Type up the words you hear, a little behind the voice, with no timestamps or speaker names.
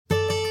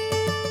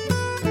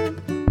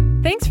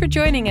Thanks for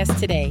joining us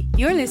today.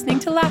 You're listening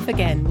to Laugh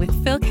Again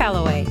with Phil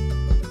Callaway.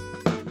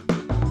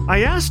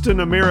 I asked an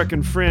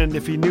American friend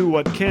if he knew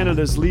what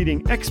Canada's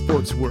leading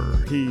exports were.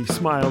 He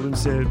smiled and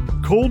said,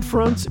 cold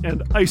fronts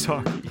and ice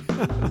hockey.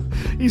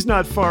 He's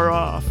not far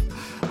off.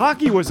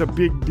 Hockey was a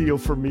big deal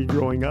for me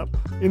growing up.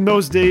 In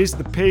those days,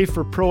 the pay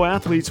for pro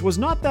athletes was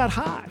not that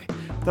high.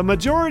 The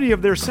majority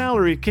of their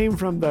salary came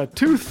from the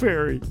tooth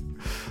fairy.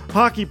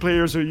 Hockey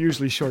players are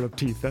usually short of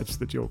teeth. That's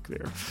the joke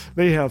there.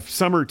 They have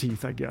summer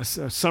teeth, I guess.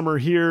 Summer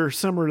here,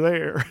 summer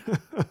there.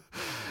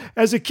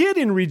 As a kid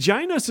in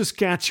Regina,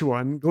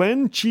 Saskatchewan,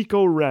 Glenn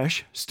Chico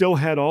Resch still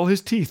had all his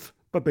teeth,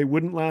 but they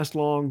wouldn't last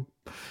long.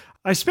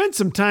 I spent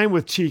some time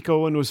with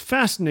Chico and was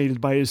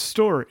fascinated by his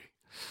story.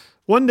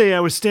 One day I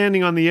was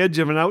standing on the edge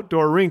of an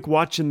outdoor rink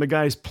watching the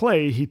guys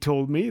play, he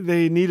told me.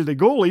 They needed a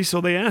goalie,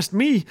 so they asked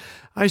me.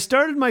 I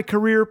started my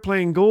career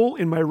playing goal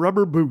in my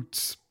rubber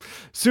boots.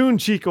 Soon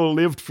Chico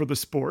lived for the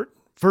sport.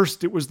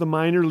 First it was the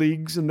minor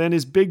leagues, and then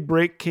his big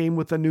break came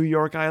with the New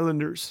York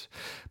Islanders.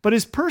 But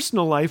his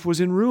personal life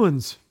was in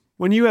ruins.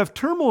 When you have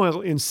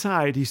turmoil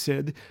inside, he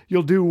said,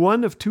 you'll do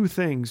one of two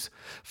things.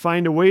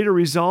 Find a way to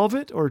resolve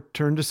it or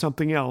turn to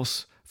something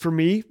else. For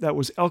me, that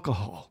was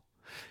alcohol.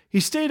 He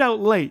stayed out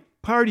late,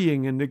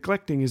 partying and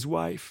neglecting his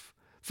wife.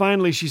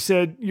 Finally, she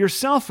said, you're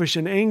selfish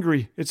and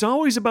angry. It's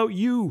always about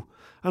you.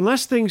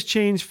 Unless things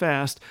change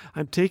fast,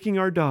 I'm taking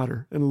our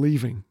daughter and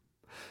leaving.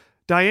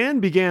 Diane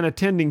began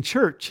attending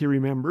church, he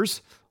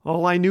remembers.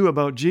 All I knew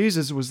about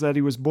Jesus was that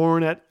he was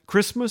born at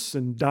Christmas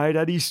and died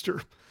at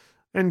Easter.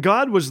 And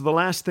God was the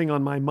last thing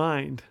on my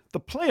mind. The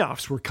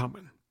playoffs were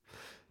coming.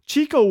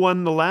 Chico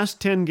won the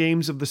last 10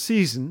 games of the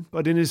season,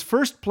 but in his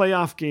first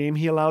playoff game,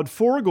 he allowed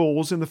 4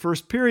 goals in the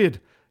first period.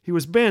 He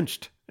was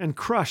benched and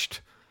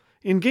crushed.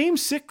 In Game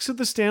 6 of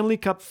the Stanley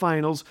Cup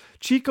Finals,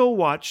 Chico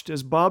watched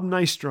as Bob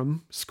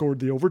Nystrom scored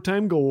the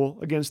overtime goal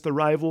against the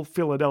rival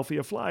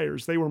Philadelphia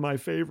Flyers. They were my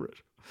favorite.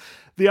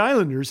 The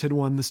Islanders had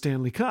won the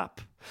Stanley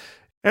Cup.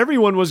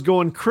 Everyone was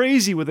going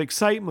crazy with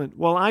excitement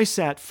while I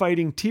sat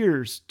fighting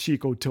tears,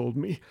 Chico told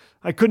me.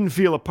 I couldn't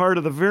feel a part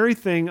of the very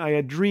thing I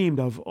had dreamed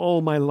of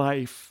all my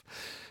life.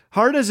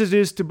 Hard as it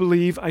is to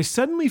believe, I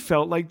suddenly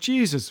felt like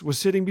Jesus was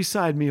sitting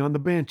beside me on the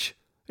bench.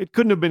 It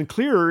couldn't have been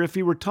clearer if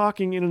he were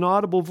talking in an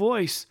audible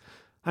voice.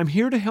 I'm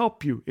here to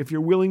help you if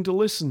you're willing to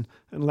listen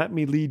and let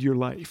me lead your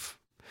life.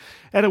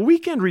 At a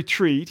weekend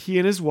retreat, he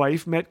and his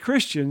wife met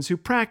Christians who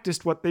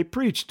practiced what they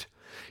preached.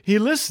 He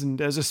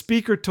listened as a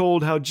speaker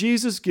told how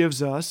Jesus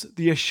gives us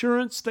the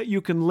assurance that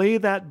you can lay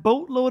that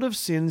boatload of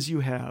sins you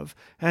have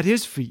at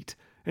his feet,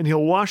 and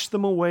he'll wash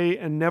them away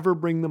and never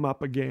bring them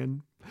up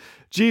again.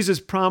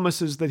 Jesus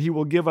promises that he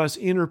will give us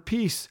inner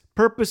peace,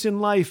 purpose in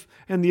life,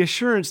 and the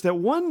assurance that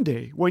one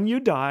day, when you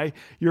die,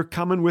 you're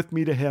coming with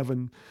me to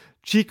heaven.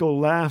 Chico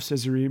laughs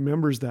as he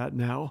remembers that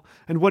now,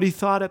 and what he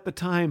thought at the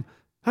time,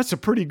 that's a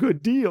pretty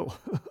good deal.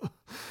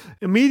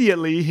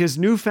 Immediately, his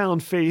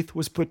newfound faith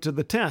was put to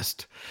the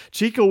test.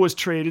 Chico was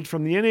traded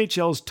from the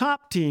NHL's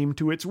top team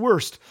to its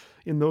worst,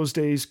 in those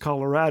days,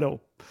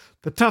 Colorado.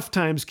 The tough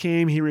times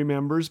came, he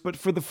remembers, but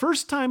for the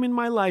first time in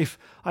my life,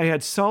 I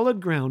had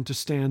solid ground to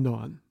stand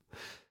on.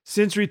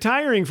 Since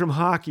retiring from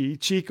hockey,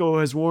 Chico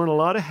has worn a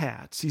lot of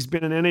hats. He's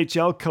been an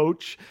NHL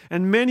coach,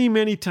 and many,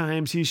 many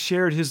times he's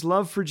shared his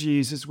love for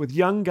Jesus with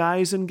young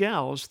guys and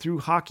gals through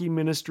Hockey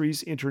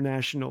Ministries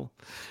International.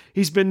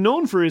 He's been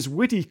known for his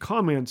witty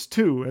comments,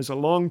 too, as a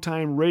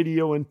longtime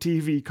radio and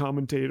TV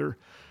commentator.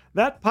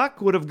 That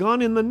puck would have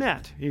gone in the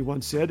net, he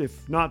once said,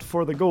 if not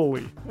for the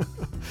goalie.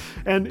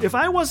 And if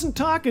I wasn't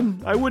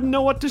talking, I wouldn't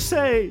know what to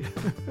say.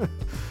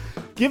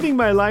 Giving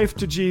my life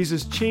to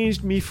Jesus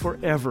changed me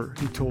forever,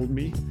 he told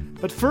me.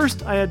 But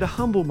first, I had to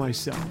humble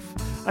myself.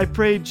 I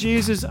prayed,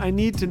 Jesus, I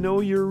need to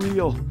know you're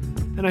real.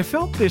 And I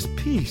felt this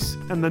peace,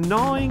 and the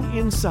gnawing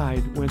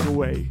inside went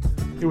away.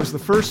 It was the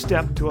first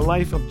step to a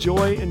life of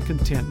joy and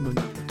contentment.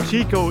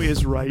 Chico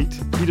is right.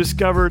 He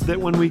discovered that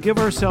when we give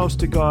ourselves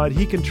to God,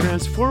 he can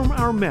transform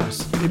our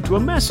mess into a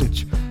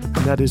message, and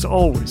that is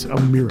always a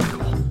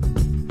miracle.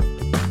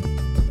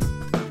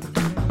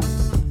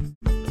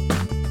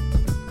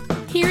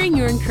 Hearing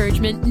your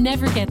encouragement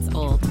never gets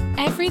old.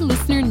 Every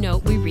listener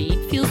note we read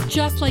feels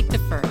just like the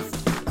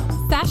first.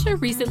 Sasha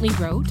recently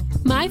wrote,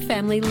 "My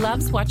family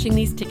loves watching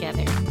these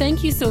together.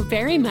 Thank you so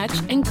very much,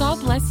 and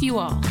God bless you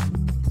all."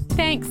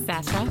 Thanks,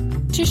 Sasha.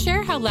 To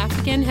share how Laugh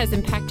Again has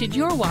impacted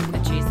your walk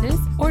with Jesus,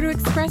 or to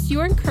express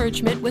your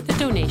encouragement with a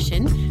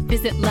donation,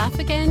 visit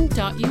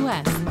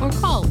laughagain.us or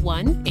call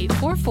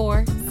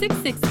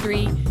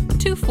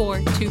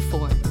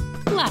 1-844-663-2424.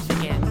 Laugh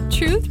Again.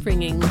 Truth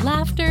bringing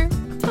laughter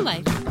to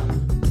life.